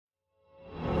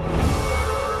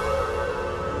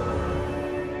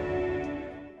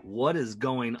What is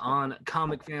going on,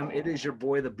 comic fam? It is your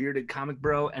boy, the bearded comic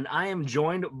bro, and I am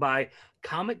joined by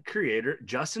comic creator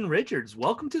Justin Richards.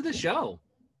 Welcome to the show.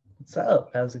 What's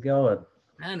up? How's it going?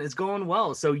 Man, it's going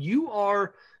well. So you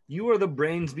are the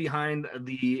brains behind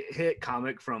the hit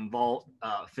comic from Vault,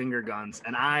 Finger Guns,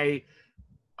 and I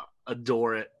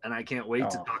adore it, and I can't wait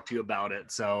to Oh, talk to you about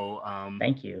it. So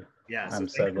thank you. yeah, so I'm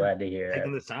thanks so for glad to hear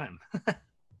taking that. this time.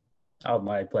 Oh,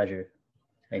 my pleasure.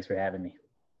 Thanks for having me.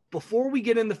 Before we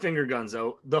get into Finger Guns,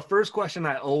 though, the first question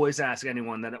I always ask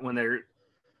anyone that when they're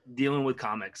dealing with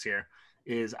comics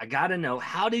is, I got to know,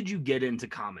 how did you get into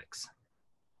comics?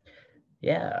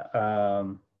 Yeah.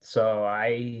 So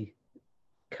I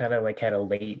kind of like had a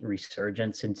late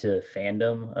resurgence into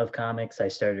fandom of comics. I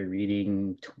started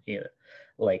reading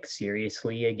like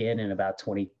seriously again in about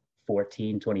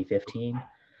 2014, 2015.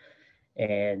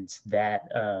 And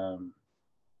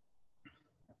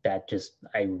that just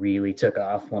I really took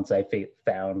off once I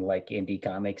found like indie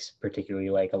comics,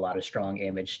 particularly like a lot of strong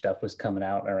image stuff was coming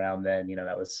out around then.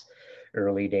 That was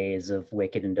early days of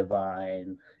Wicked and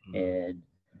Divine, and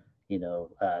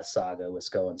Saga was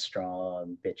going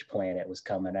strong. Bitch Planet was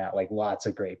coming out, like lots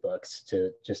of great books to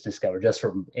just discover just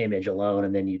from image alone,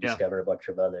 and then you Yeah. discover a bunch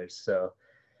of others. So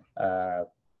uh,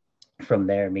 from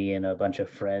there, me and a bunch of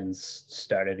friends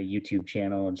started a YouTube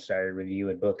channel and started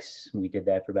reviewing books. We did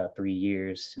that for about 3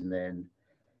 years, and then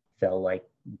felt like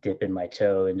dipping my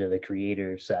toe into the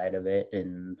creator side of it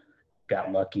and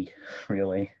got lucky,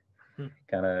 really.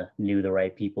 Kind of knew the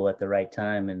right people at the right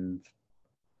time, and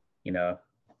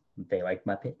they liked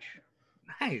my pitch.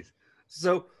 Nice.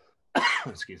 So,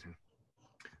 excuse me.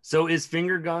 So, is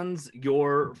Finger Guns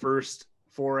your first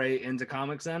foray into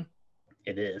comics then?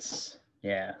 It is.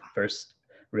 Yeah. First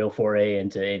real foray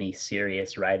into any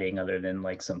serious writing other than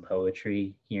like some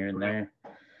poetry here and there.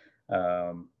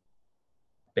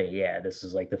 But yeah, this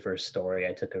is like the first story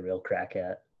I took a real crack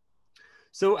at.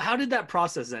 So, how did that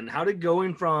process then? How did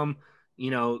going from,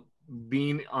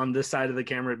 being on this side of the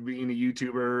camera, being a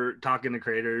YouTuber, talking to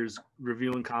creators,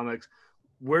 reviewing comics,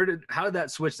 how did that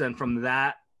switch then from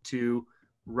that to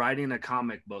writing a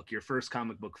comic book, your first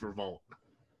comic book for Vault?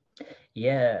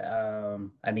 Yeah,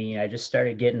 I mean, I just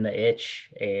started getting the itch,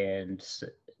 and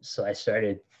so I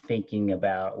started thinking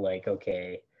about like,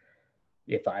 okay,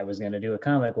 if I was going to do a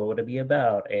comic, what would it be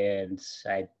about? And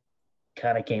I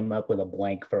kind of came up with a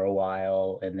blank for a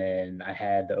while, and then I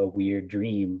had a weird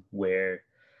dream where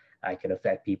I could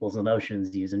affect people's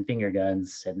emotions using finger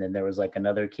guns, and then there was like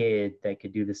another kid that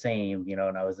could do the same,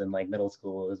 and I was in like middle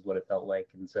school is what it felt like.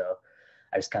 And so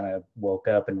I just kind of woke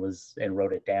up and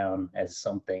wrote it down as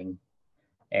something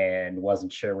and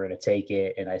wasn't sure where to take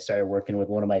it. And I started working with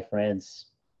one of my friends.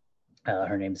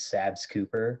 Her name's Sabs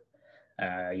Cooper.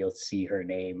 You'll see her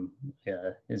name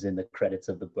is in the credits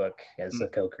of the book as a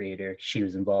co-creator. She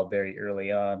was involved very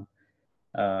early on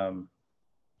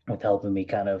with helping me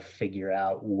kind of figure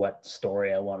out what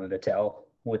story I wanted to tell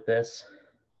with this.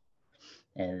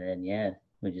 And then, yeah,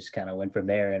 we just kind of went from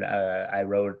there. And I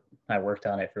worked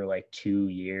on it for like 2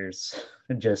 years,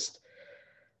 just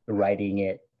writing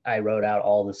it. I wrote out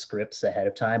all the scripts ahead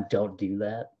of time. Don't do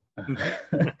that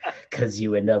because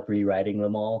you end up rewriting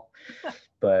them all.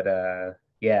 But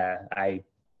yeah, I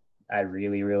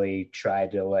really, really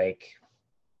tried to like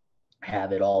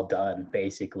have it all done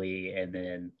basically. And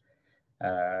then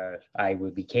I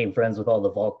became friends with all the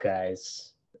Vault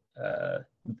guys,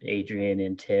 Adrian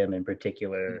and Tim in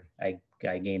particular. I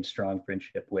gained strong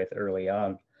friendship with early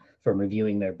on from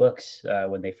reviewing their books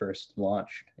when they first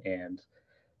launched. And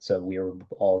so we were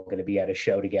all going to be at a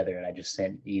show together, and I just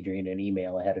sent Adrian an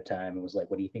email ahead of time and was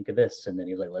like, what do you think of this? And then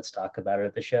he was like, let's talk about it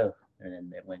at the show.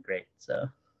 And it went great. So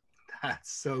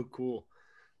That's so cool.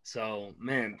 So,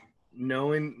 man,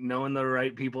 knowing the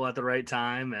right people at the right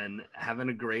time and having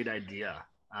a great idea.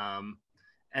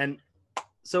 And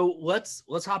so let's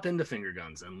hop into Finger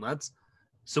Guns, and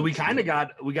we kind of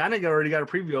already got a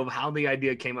preview of how the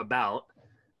idea came about.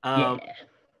 yeah.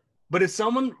 But if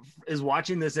someone is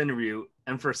watching this interview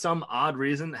and for some odd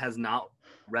reason has not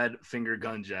read Finger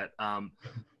Guns yet,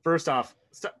 first off,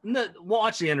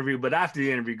 watch the interview, but after the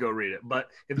interview, go read it. But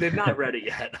if they've not read it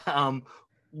yet,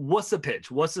 what's the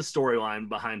pitch? What's the storyline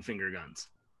behind Finger Guns?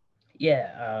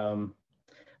 Yeah.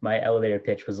 My elevator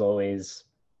pitch was always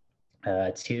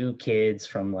two kids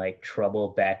from like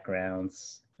troubled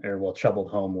backgrounds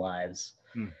troubled home lives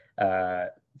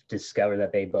discover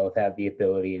that they both have the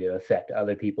ability to affect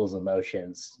other people's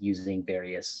emotions using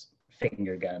various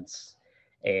finger guns,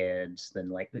 and then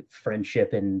like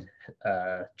friendship and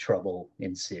trouble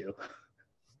ensue.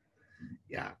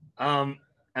 Yeah.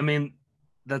 I mean,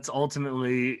 that's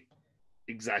ultimately,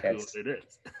 exactly what That's it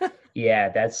is. yeah,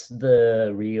 that's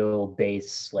the real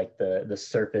base, like the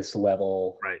surface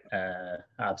level Right.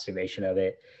 observation of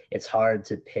it. It's hard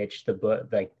to pitch the book.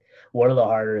 Like one of the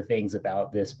harder things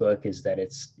about this book is that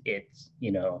it's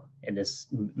and this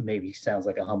maybe sounds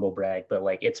like a humble brag, but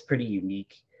like it's pretty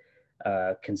unique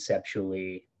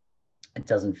conceptually. It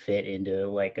doesn't fit into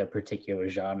like a particular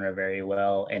genre very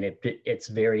well, and it's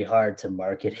very hard to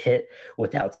market it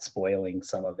without spoiling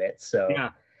some of it. So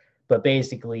Yeah. but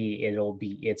basically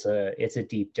it's a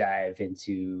deep dive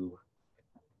into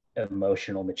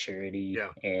emotional maturity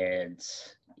Yeah. and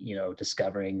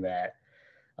discovering that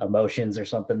emotions are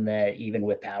something that even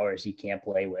with powers you can't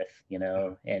play with,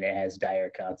 and it has dire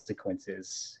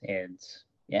consequences. And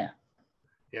yeah,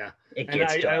 Yeah. it And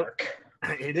gets dark.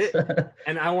 it is,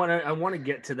 and I want to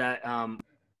get to that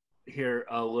here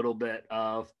a little bit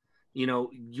of,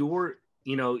 your,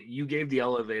 you gave the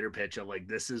elevator pitch of like,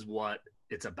 this is what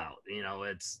it's about.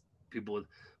 It's people with,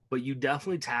 but you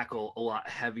definitely tackle a lot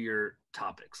heavier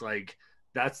topics. Like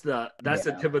that's the Yeah,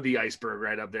 tip of the iceberg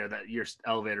right up there, that your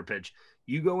elevator pitch.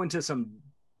 You go into some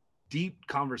deep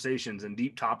conversations and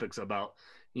deep topics about,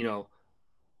 you know,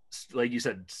 like you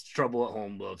said, trouble at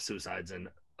home, love, suicides, and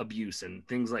abuse, and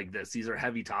things like this. These are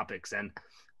heavy topics,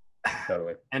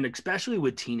 totally. and especially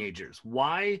with teenagers.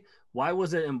 Why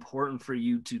was it important for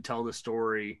you to tell the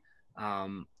story,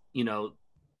 um, you know,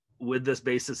 with this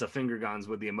basis of finger guns,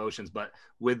 with the emotions, but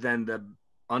with then the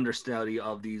understudy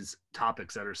of these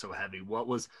topics that are so heavy? What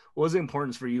was the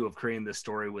importance for you of creating this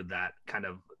story with that kind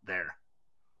of there?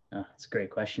 Oh, that's a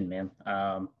great question, man.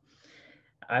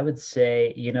 I would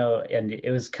say, and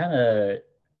it was kind of,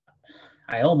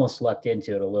 I almost lucked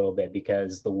into it a little bit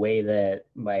because the way that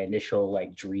my initial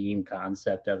like dream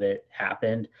concept of it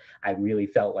happened, I really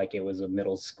felt like it was a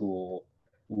middle school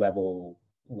level,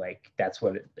 like that's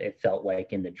what it felt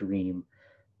like in the dream.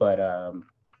 But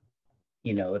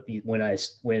if you,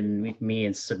 when me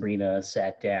and Sabrina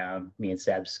sat down, me and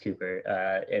Sabs Cooper,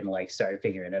 and like started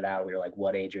figuring it out, we were like,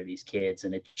 what age are these kids?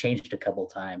 And it changed a couple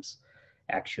times,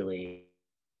 actually.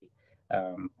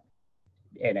 Um,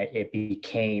 and it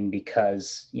became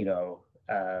because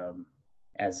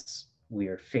as we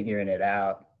were figuring it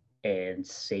out, and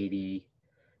Sadie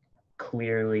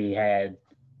clearly had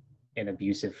an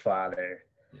abusive father,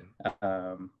 Yeah.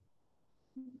 um,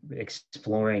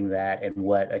 exploring that and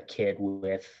what a kid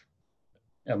with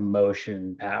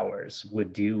emotion powers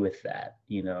would do with that,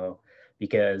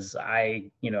 because I,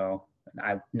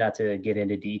 not to get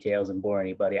into details and bore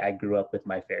anybody, I grew up with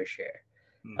my fair share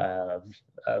Mm.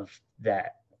 of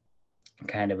that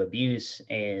kind of abuse.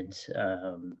 And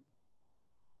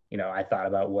I thought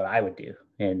about what I would do,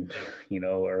 and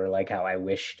or like how I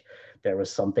wished there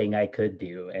was something I could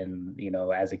do. And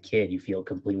as a kid you feel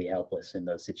completely helpless in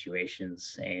those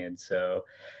situations. And so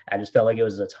I just felt like it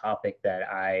was a topic that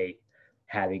I,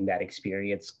 having that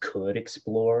experience, could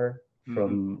explore Mm-hmm.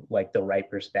 from like the right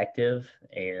perspective.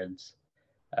 And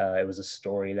it was a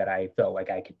story that I felt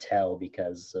like I could tell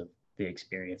because of the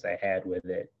experience I had with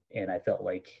it. And I felt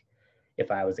like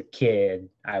if I was a kid,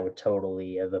 I would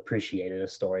totally have appreciated a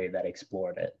story that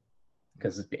explored it,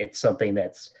 because it's something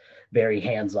that's very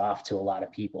hands off to a lot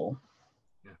of people.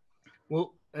 Yeah.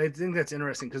 Well, I think that's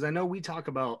interesting because I know we talk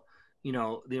about,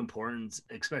 the importance,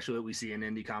 especially that we see in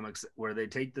indie comics, where they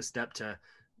take the step to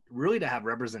really to have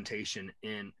representation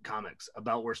in comics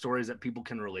about where stories that people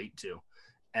can relate to.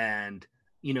 And,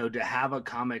 to have a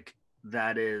comic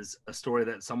that is a story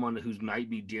that someone who might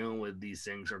be dealing with these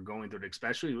things or going through it,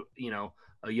 especially,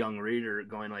 a young reader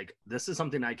going like, this is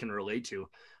something I can relate to.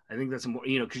 I think that's more,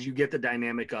 because you get the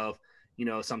dynamic of,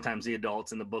 sometimes the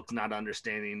adults in the book not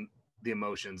understanding the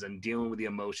emotions and dealing with the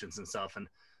emotions and stuff. And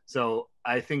so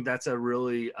I think that's a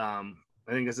really,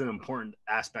 I think it's an important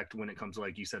aspect when it comes to,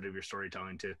 like you said, of your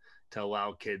storytelling, to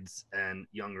allow kids and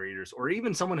young readers, or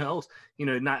even someone else,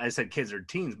 not, I said kids or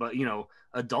teens, but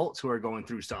adults who are going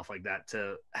through stuff like that,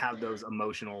 to have those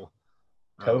emotional.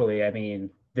 Totally. I mean,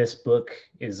 this book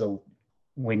is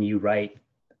when you write,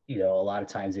 a lot of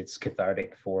times it's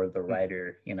cathartic for the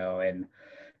writer, and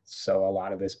so a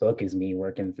lot of this book is me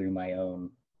working through my own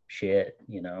shit.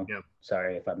 Yeah,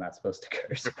 Sorry if I'm not supposed to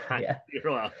curse. Yeah. you're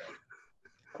allowed.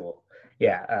 Cool.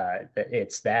 Yeah,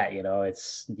 it's that,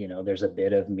 there's a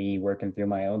bit of me working through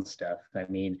my own stuff. I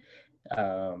mean,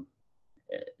 um,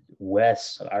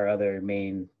 Wes, our other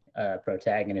main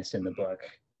protagonist in the book,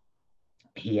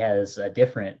 he has a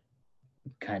different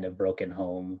kind of broken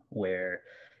home where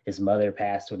his mother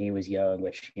passed when he was young,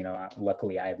 which,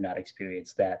 luckily I have not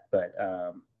experienced that, but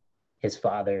his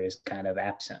father is kind of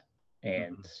absent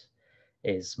and Mhm.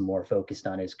 is more focused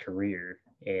on his career.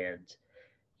 And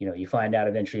you find out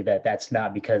eventually that that's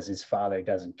not because his father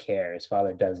doesn't care. His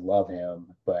father does love him,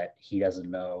 but he doesn't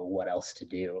know what else to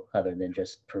do other than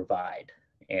just provide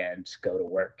and go to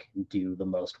work and do the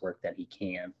most work that he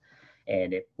can.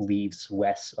 And it leaves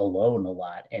Wes alone a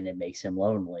lot, and it makes him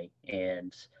lonely.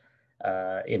 And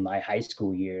in my high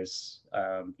school years,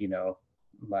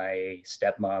 my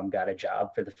stepmom got a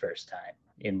job for the first time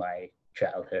in my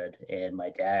childhood, and my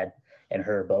dad and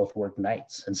her both worked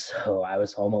nights, and so I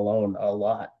was home alone a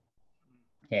lot.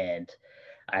 And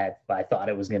I thought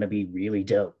it was going to be really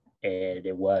dope, and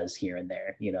it was here and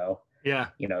there. Yeah.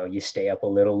 You stay up a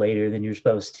little later than you're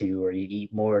supposed to, or you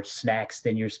eat more snacks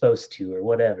than you're supposed to, or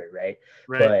whatever, right?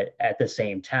 Right. But at the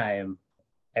same time,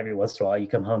 every once in a while you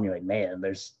come home, you're like, man,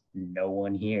 there's no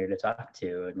one here to talk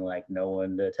to, and like no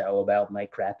one to tell about my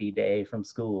crappy day from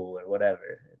school or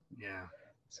whatever. Yeah.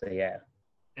 So yeah.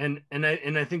 And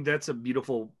I think that's a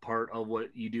beautiful part of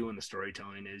what you do in the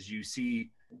storytelling is you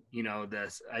see,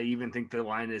 this. I even think the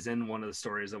line is in one of the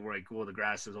stories of like, well, the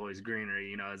grass is always greener,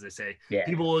 as they say. Yeah.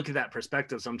 People look at that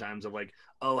perspective sometimes of like,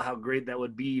 oh, how great that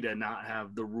would be to not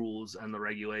have the rules and the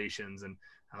regulations, and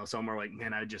how some are like,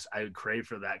 man, I would crave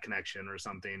for that connection or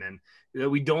something.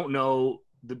 And we don't know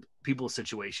the people's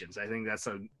situations. I think that's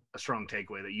a strong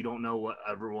takeaway, that you don't know what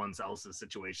everyone else's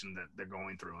situation that they're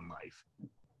going through in life.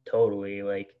 Totally.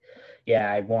 Like,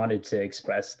 yeah, I wanted to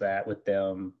express that with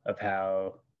them of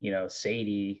how,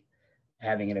 Sadie,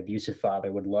 having an abusive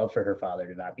father, would love for her father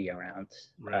to not be around,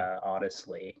 Right.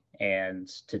 honestly, and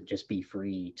to just be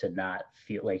free, to not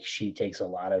feel like she takes a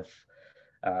lot of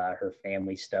her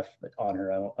family stuff on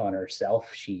on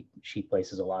herself. She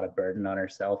places a lot of burden on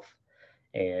herself.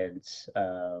 And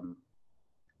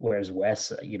whereas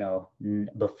Wes,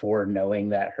 before knowing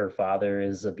that her father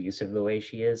is abusive the way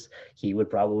she is, he would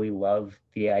probably love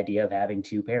the idea of having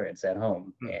two parents at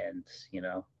home. Hmm. And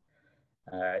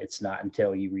it's not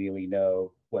until you really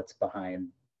know what's behind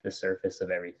the surface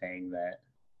of everything that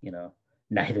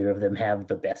neither of them have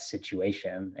the best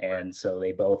situation, Right. and so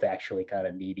they both actually kind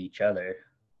of need each other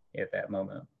at that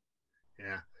moment.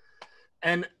 Yeah.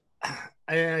 And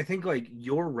I think like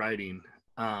your writing,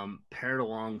 paired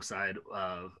alongside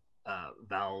of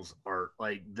Val's art,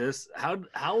 like this,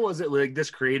 how was it like this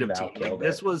creative Val team? Like killed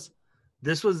it.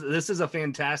 this is a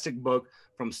fantastic book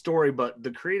from story, but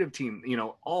the creative team,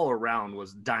 all around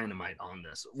was dynamite on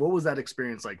this. What was that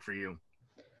experience like for you?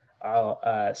 Oh,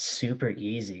 super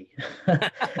easy.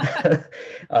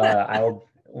 I'll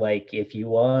like, if you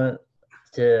want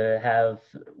to have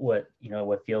what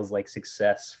feels like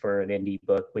success for an indie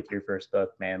book with your first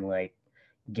book, man, like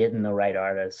getting the right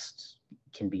artist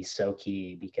can be so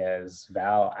key, because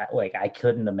Val, I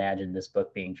couldn't imagine this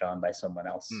book being drawn by someone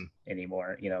else Hmm.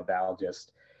 anymore. Val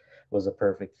just was a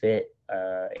perfect fit,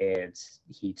 and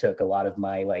he took a lot of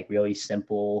my like really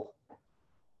simple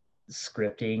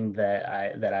scripting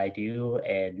that I do,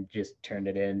 and just turned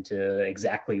it into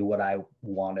exactly what I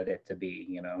wanted it to be.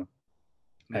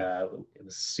 Yeah. It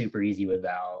was super easy with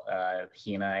Val.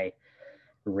 He and I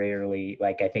rarely,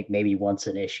 like, I think maybe once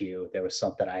an issue there was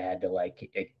something I had to like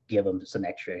give him some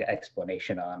extra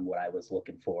explanation on what I was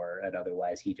looking for, and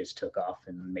otherwise he just took off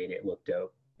and made it look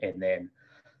dope. And then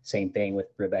same thing with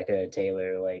Rebecca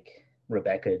Taylor. Like,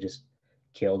 Rebecca just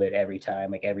killed it every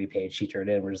time. Like, every page she turned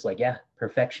in, we're just like, yeah,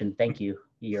 perfection, thank you,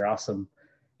 you're awesome.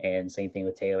 And same thing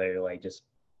with Taylor. Like, just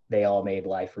they all made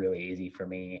life really easy for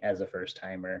me as a first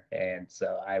timer, and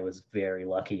so I was very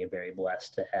lucky and very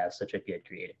blessed to have such a good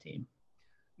creative team.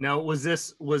 Now, was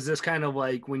this kind of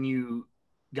like when you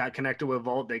got connected with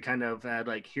Vault, they kind of had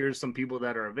like, here's some people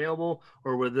that are available,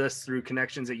 or were this through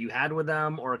connections that you had with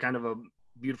them, or kind of a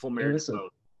beautiful It marriage was of a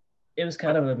both? it was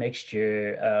kind of a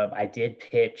mixture. I did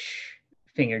pitch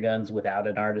Finger Guns without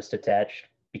an artist attached,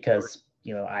 because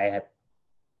I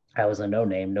was a no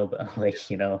name, no, like,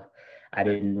 I Yeah.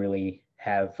 didn't really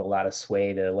have a lot of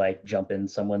sway to like jump in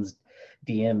someone's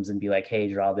DMs and be like,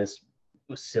 hey, draw this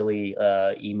silly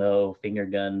emo finger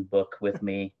gun book with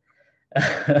me.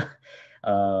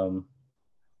 um,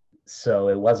 so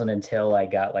it wasn't until I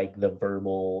got like the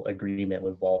verbal agreement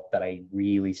with Vault that I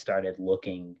really started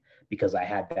looking, because I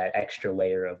had that extra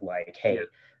layer of like, Yeah. hey,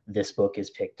 this book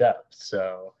is picked up.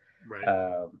 So Right.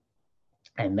 um,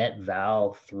 I met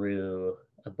Val through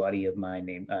a buddy of mine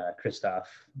named Christoph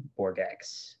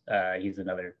Borgax. He's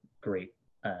another great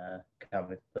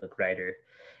comic book writer,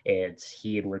 and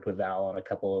he had worked with Val on a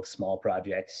couple of small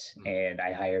projects, Mm. and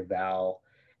I hired Val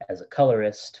as a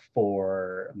colorist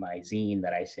for my zine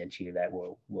that I sent you, that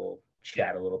we'll Yeah.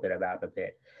 chat a little bit about a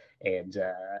bit. And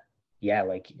yeah,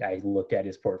 like, I looked at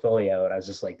his portfolio and I was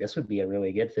just like, this would be a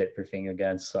really good fit for Finger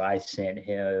Guns. So I sent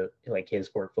him like his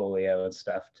portfolio and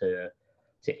stuff to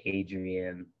to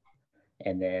Adrian,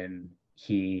 and then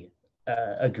he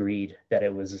agreed that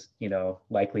it was,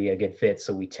 likely a good fit.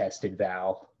 So we tested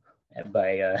Val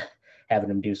by having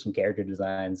him do some character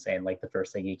designs, and like the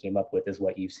first thing he came up with is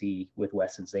what you see with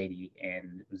Wes and Sadie,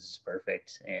 and it was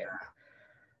perfect. And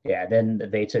yeah, then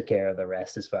they took care of the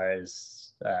rest as far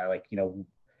as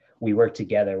we worked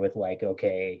together with like,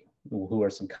 okay, who are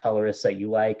some colorists that you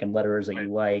like and letterers that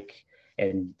you like,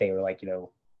 and they were like,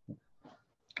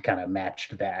 kind of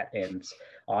matched that. And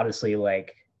honestly,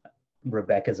 like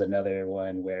Rebecca's another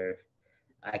one where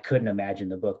I couldn't imagine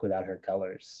the book without her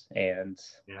colors, and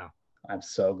Yeah. I'm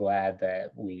so glad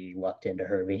that we lucked into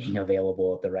her being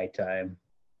available at the right time.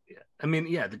 Yeah. I mean,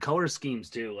 yeah, the color schemes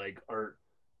too,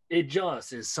 it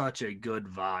just is such a good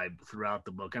vibe throughout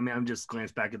the book. I mean, I'm just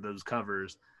glanced back at those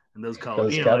covers and those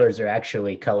colors. Those covers are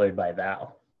actually colored by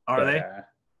Val. Are they?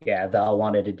 Yeah, Val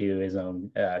wanted to do his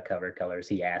own cover colors.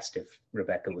 He asked if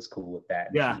Rebecca was cool with that,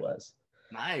 and she was.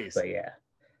 Nice. But yeah.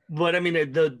 But I mean,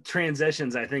 the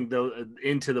transitions, I think, though,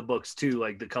 into the books too,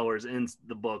 like the colors in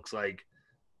the books, like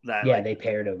that. Yeah, like, they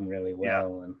paired them really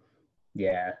well.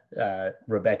 Yeah. And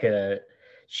Rebecca,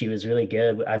 she was really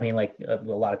good. I mean, like a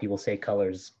lot of people say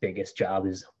color's biggest job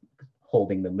is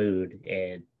holding the mood,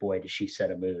 and boy, does she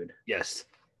set a mood. Yes.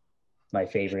 My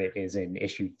favorite is in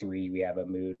issue 3. We have a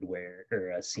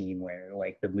scene where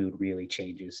like the mood really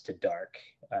changes to dark,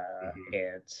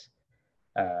 and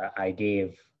I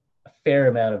gave a fair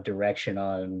amount of direction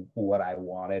on what I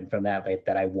wanted from that, like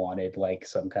that I wanted like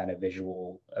some kind of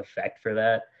visual effect for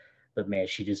that. But man,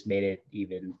 she just made it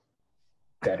even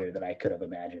better than I could have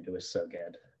imagined. It was so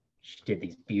good. She did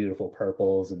these beautiful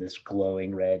purples and this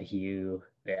glowing red hue.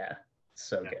 Yeah,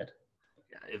 so good.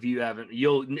 Yeah, if you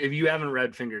haven't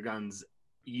read Finger Guns,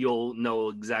 you'll know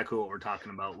exactly what we're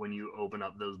talking about when you open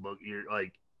up those books. You're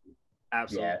like,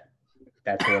 absolutely. Yeah,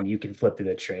 that's when you can flip through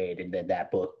the trade, and then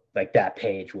that book, like that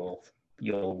page,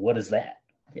 what is that?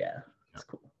 Yeah, that's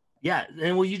cool. Yeah,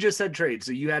 and well, you just said trade,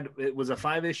 so it was a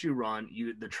 5-issue run.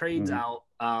 The trade's out.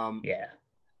 Yeah.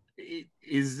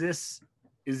 Is this?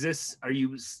 Are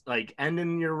you like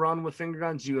ending your run with Finger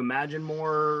Guns? Do you imagine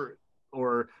more,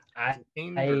 or I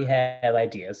have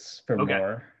ideas for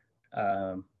more,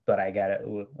 but I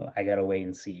gotta wait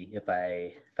and see if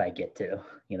I get to,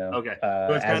 Okay.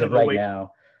 So as of right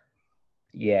now,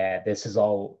 yeah, this is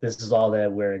all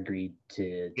that we're agreed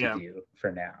to do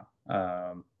for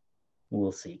now.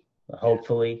 We'll see.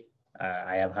 Hopefully,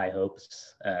 I have high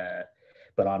hopes,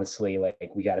 but honestly,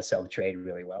 like we got to sell the trade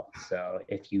really well. So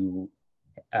if you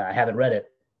haven't read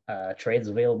it, trade's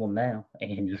available now,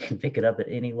 and you can pick it up at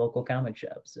any local comic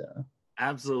shop. So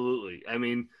absolutely. I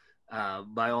mean,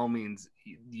 by all means,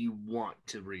 you want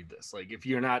to read this. Like, if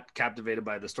you're not captivated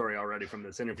by the story already from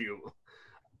this interview,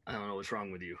 I don't know what's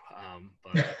wrong with you.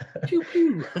 But pew,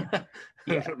 pew.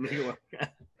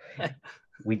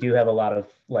 We do have a lot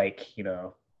of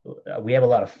we have a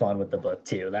lot of fun with the book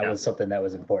too. That was something that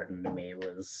was important to me,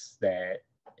 was that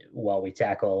while we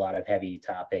tackle a lot of heavy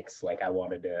topics, like I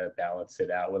wanted to balance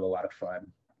it out with a lot of fun.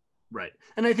 Right.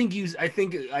 And I think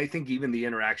even the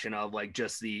interaction of like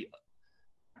just the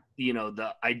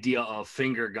idea of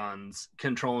Finger Guns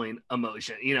controlling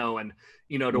emotion, and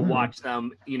to watch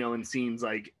them, in scenes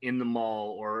like in the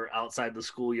mall or outside the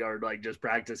schoolyard, like just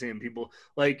practicing, people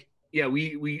like, yeah,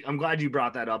 I'm glad you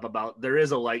brought that up about there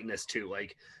is a lightness too.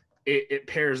 Like it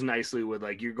pairs nicely with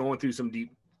like you're going through some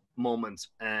deep moments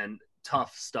and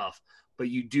tough stuff, but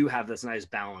you do have this nice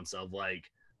balance of like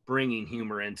bringing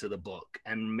humor into the book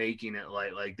and making it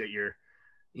like that you're,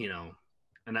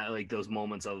 and I like those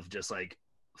moments of just like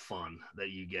fun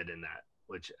that you get in that,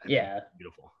 which I think is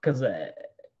beautiful. Because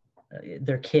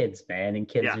they're kids, man, and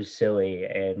kids are silly,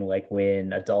 and like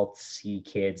when adults see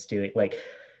kids doing, like,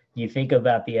 you think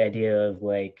about the idea of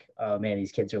like, oh man,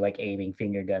 these kids are like aiming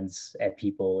finger guns at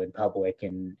people in public,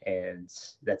 and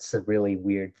that's a really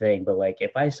weird thing. But like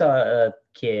if I saw a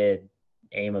kid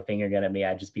aim a finger gun at me,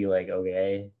 I'd just be like,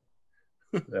 okay,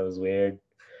 that was weird.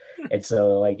 And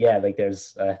so like, yeah, like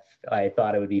there's I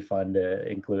thought it would be fun to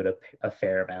include a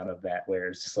fair amount of that, where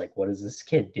it's just like, what is this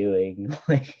kid doing?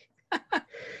 Like,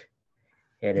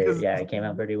 and it came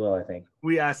out pretty well, I think.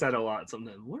 We ask that a lot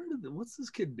sometimes. What's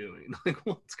this kid doing? Like,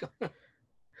 what's going on?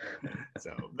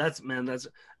 So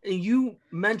and you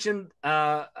mentioned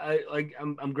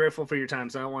I'm grateful for your time,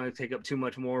 so I don't want to take up too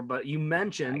much more, but you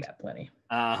mentioned I got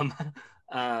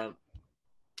plenty.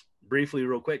 Briefly,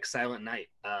 real quick, Silent Night,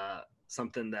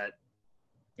 something that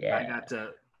I got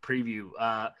to preview.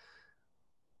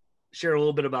 share a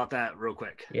little bit about that real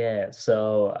quick. Yeah,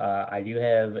 so I do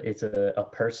have, it's a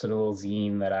personal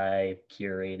zine that I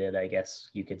curated, I guess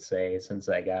you could say, since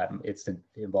it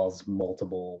involves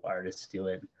multiple artists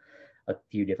doing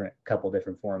couple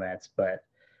different formats, but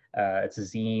it's a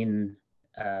zine,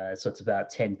 so it's about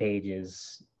 10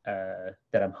 pages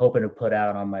that I'm hoping to put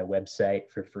out on my website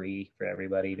for free for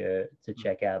everybody to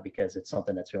check out, because it's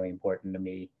something that's really important to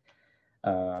me.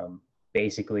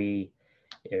 Basically,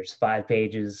 there's 5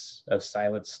 pages of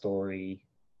silent story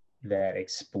that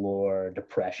explore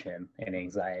depression and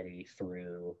anxiety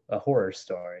through a horror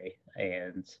story,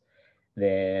 and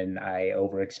then I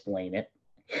over explain it.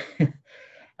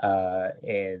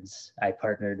 And I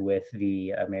partnered with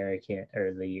the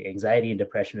Anxiety and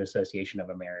Depression Association of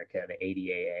America, the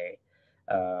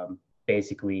ADAA,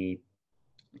 basically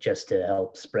just to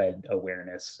help spread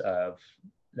awareness of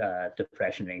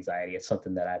depression and anxiety. It's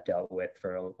something that I've dealt with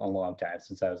for a long time,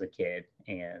 since I was a kid,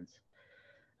 and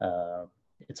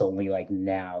it's only like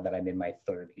now that I'm in my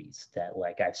 30s that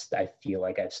like I feel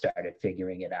like I've started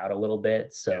figuring it out a little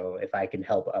bit. So if I can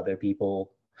help other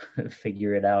people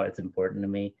figure it out, it's important to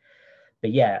me.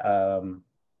 But yeah,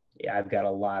 I've got a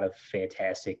lot of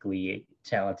fantastically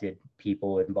talented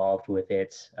people involved with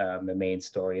it. The main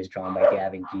story is drawn by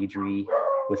Gavin Guidry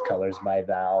with colors by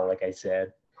Val, like I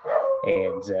said.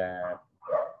 And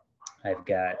I've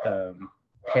got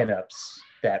pinups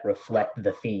that reflect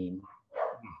the theme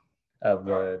of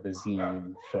the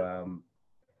zine from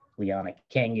Liana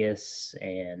Kangas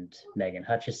and Megan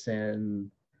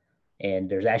Hutchison. And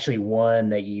there's actually one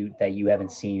that you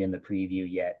haven't seen in the preview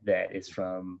yet that is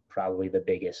from probably the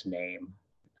biggest name.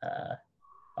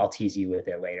 I'll tease you with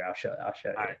it later. I'll show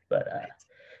you. Right. But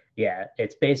yeah,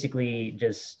 it's basically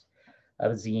just a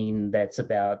zine that's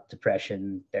about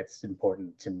depression that's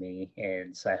important to me,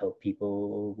 and so I hope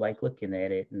people like looking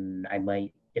at it. And I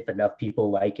might, if enough people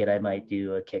like it, I might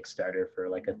do a Kickstarter for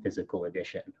like a physical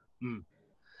edition.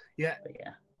 Yeah. But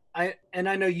yeah.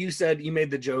 I know you said you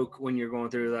made the joke when you're going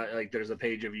through that, like there's a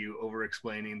page of you over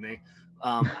explaining things.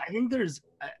 I think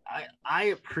I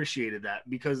appreciated that,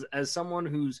 because as someone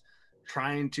who's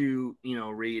trying to,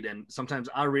 read, and sometimes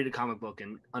I'll read a comic book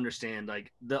and understand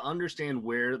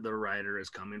where the writer is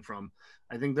coming from.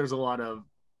 I think there's a lot of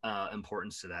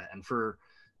importance to that. And for,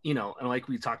 and like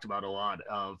we talked about a lot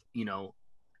of,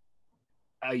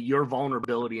 your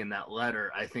vulnerability in that letter,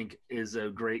 I think is a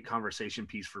great conversation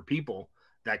piece for people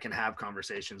that can have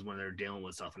conversations when they're dealing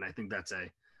with stuff. And I think that's a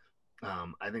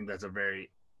very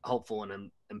helpful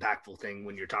and impactful thing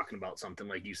when you're talking about something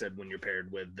like you said, when you're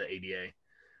paired with the ADA.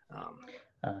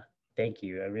 Thank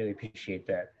you. I really appreciate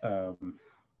that.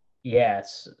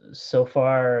 Yes. So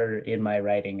far in my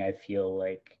writing, I feel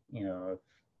like,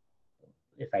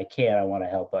 if I can, I want to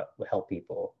help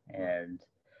people. And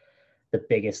the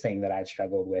biggest thing that I've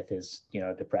struggled with is,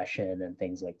 depression and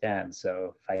things like that. And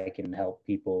so if I can help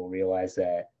people realize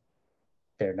that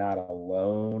they're not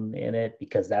alone in it,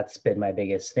 because that's been my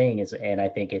biggest thing and I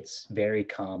think it's very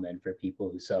common for people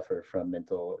who suffer from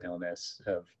mental illness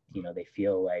of, they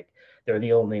feel like they're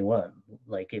the only one.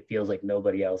 Like it feels like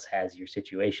nobody else has your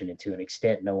situation, and to an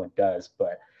extent, no one does,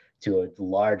 but to a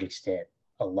large extent,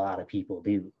 a lot of people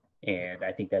do. And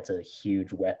I think that's a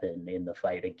huge weapon in the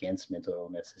fight against mental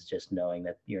illness, is just knowing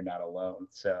that you're not alone.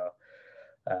 So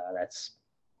that's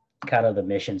kind of the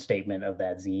mission statement of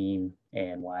that zine,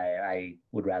 and why I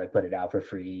would rather put it out for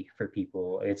free for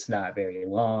people. It's not very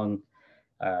long,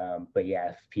 but yeah,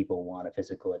 if people want a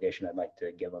physical edition, I'd like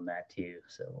to give them that too.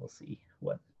 So we'll see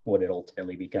what it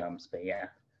ultimately becomes. But yeah,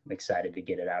 I'm excited to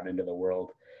get it out into the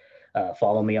world.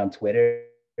 Follow me on Twitter.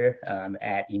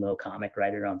 At Emo Comic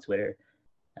Writer on Twitter.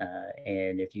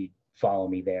 And if you follow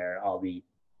me there,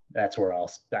 that's where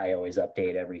I always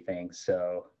update everything.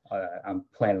 So I'm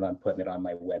planning on putting it on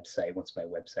my website once my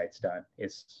website's done.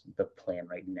 It's the plan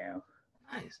right now.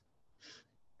 Nice.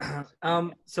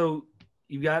 So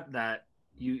you got that.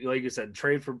 You, like you said,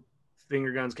 Trade for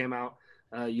Finger Guns came out.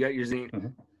 You got your zine.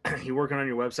 Mm-hmm. You're working on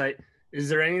your website. Is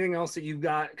there anything else that you've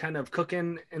got kind of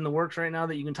cooking in the works right now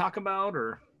that you can talk about,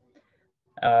 or?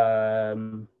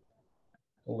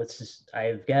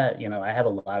 I've got, I have a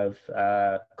lot of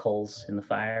coals in the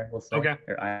fire, we'll say, okay,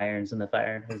 or irons in the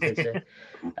fire, as they say.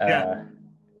 Yeah.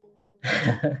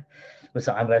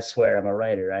 So I swear I'm a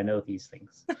writer. I know these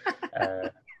things.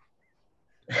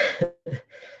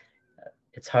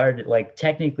 It's hard. Like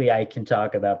technically, I can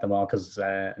talk about them all because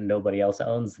nobody else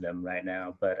owns them right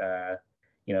now. But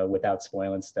without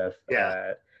spoiling stuff,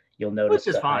 you'll notice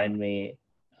behind me.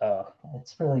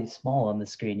 It's really small on the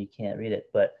screen. You can't read it,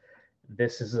 but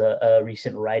this is a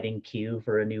recent writing cue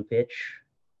for a new pitch.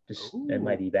 It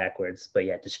might be backwards, but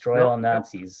yeah, Destroy All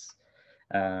Nazis.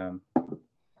 Um,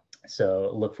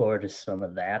 so look forward to some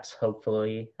of that.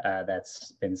 Hopefully,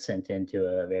 that's been sent into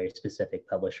a very specific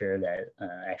publisher that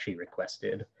actually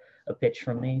requested a pitch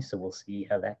from me. So we'll see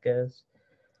how that goes.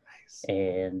 Nice.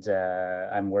 And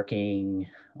I'm working.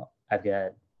 I've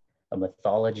got a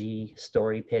mythology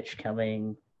story pitch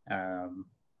coming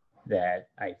that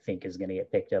I think is going to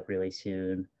get picked up really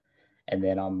soon. And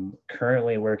then I'm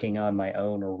currently working on my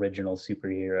own original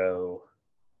superhero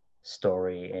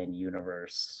story and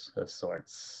universe of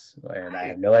sorts. And I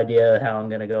have no idea how I'm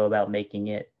going to go about making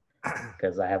it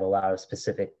because I have a lot of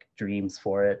specific dreams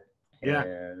for it. Yeah.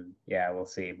 And yeah, we'll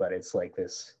see. But it's like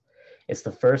this, it's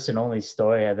the first and only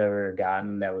story I've ever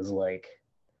gotten that was like,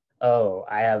 oh,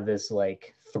 I have this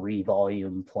like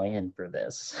 3-volume plan for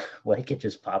this. Like it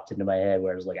just popped into my head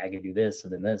where it's like I could do this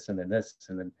and then this and then this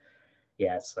and then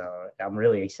yeah, so I'm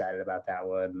really excited about that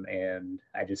one. And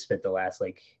I just spent the last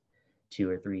like 2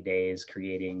 or 3 days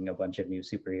creating a bunch of new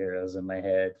superheroes in my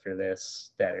head for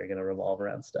this that are gonna revolve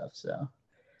around stuff. So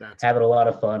That's having a lot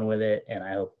of fun with it, and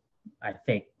I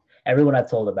think everyone I've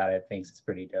told about it thinks it's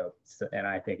pretty dope. So, and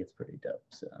I think it's pretty dope.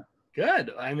 So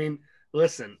good. I mean,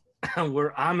 listen,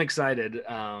 I'm excited.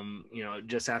 You know,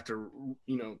 just after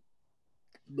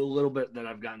the little bit that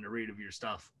I've gotten to read of your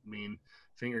stuff. I mean,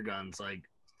 Finger Guns, like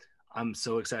I'm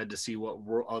so excited to see what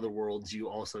other worlds you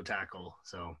also tackle.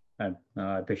 So I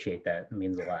appreciate that. It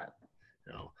means a lot.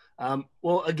 So,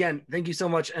 well, again, thank you so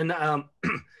much. And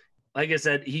like I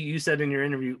said, you said in your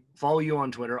interview, follow you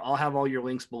on Twitter. I'll have all your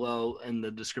links below in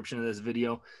the description of this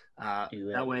video.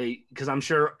 That way, because I'm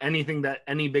sure any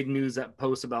big news that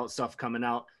posts about stuff coming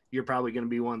out, you're probably going to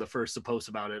be one of the first to post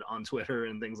about it on Twitter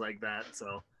and things like that.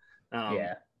 So,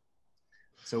 yeah.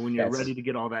 So when you're ready to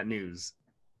get all that news,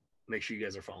 make sure you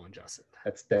guys are following Justin.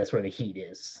 That's where the heat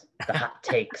is. The hot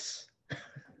takes.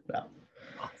 So.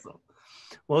 Awesome.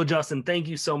 Well, Justin, thank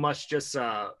you so much just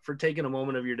for taking a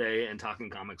moment of your day and talking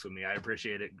comics with me. I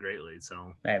appreciate it greatly.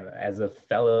 So, as a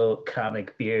fellow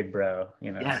comic beard bro,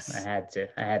 yes. I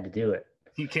had to do it.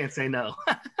 You can't say no.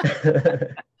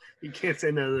 You can't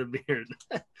say no to the beard.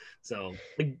 So,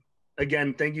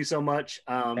 again, thank you so much.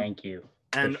 Thank you.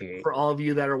 And for all of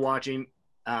you that are watching,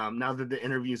 now that the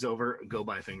interview's over, go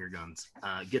buy Finger Guns.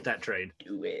 Get that trade.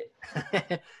 Do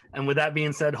it. And with that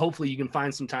being said, hopefully you can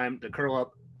find some time to curl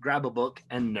up, grab a book,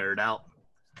 and nerd out.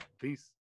 Peace.